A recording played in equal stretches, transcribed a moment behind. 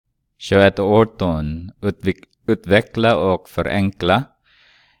21 och 18. Utveckla och förenkla.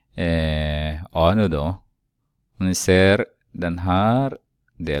 Ja, nu då. Om ni ser den här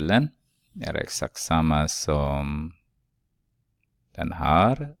delen är exakt samma som den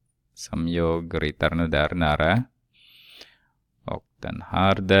här som jag ritar nu där nära. Och den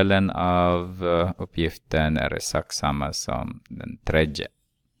här delen av uppgiften är exakt samma som den tredje.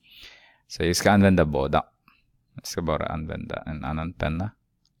 Så jag ska använda båda. Jag ska bara använda en annan penna.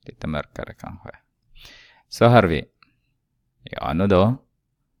 Lite mörkare kanske. Så har vi. Ja, nu då.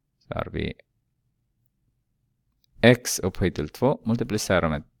 Så har vi x upphöjt till 2 multiplicerar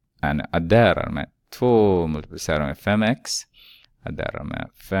med, adderar med 2 multiplicerar med 5x. Adderar med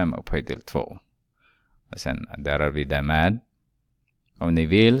 5 upphöjt till 2. Och sen adderar vi det med. Om ni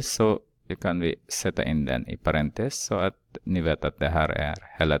vill så kan vi sätta in den i parentes så att ni vet att det här är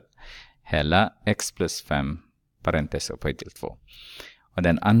hela x plus 5 parentes upphöjt till 2. Och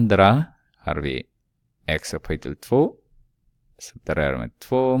den andra har vi x upphöjt till 2. Subtraherar med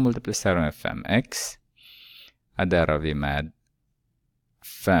 2 multiplicerar med 5x. Adderar vi med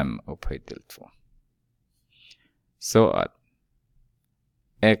 5 upphöjt till 2. Så att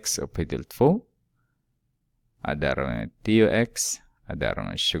x upphöjt till 2. Adderar med 10x. Adderar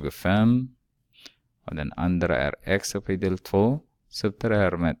med 25. Och den andra är x upphöjt till 2.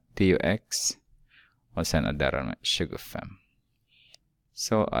 Subtraherar med 10x. Och sen adderar med 25.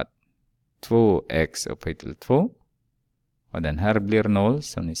 Så att 2x upphöjt till 2. Och den här blir 0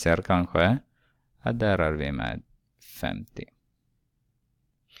 som ni ser kanske. Adderar vi med 50.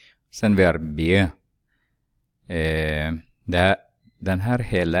 Sen vi har b. Den här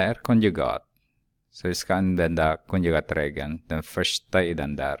hela är konjugat. Så vi ska använda konjugatregeln. Den första i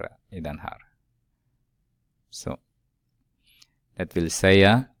den här. Så. Det vill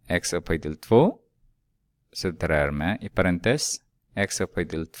säga x upphöjt till 2. Subtraherar med i parentes. X upphöjt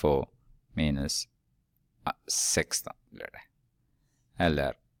till 2 minus 16 blir det.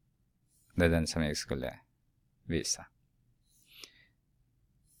 Eller det är den som jag skulle visa.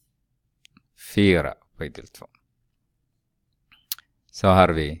 4 upphöjt till 2. Så har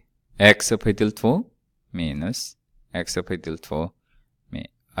vi x upphöjt till 2 minus x upphöjt till 2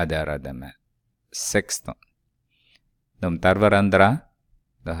 adderade med 16. De tar varandra.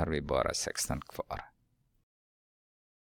 Då har vi bara 16 kvar.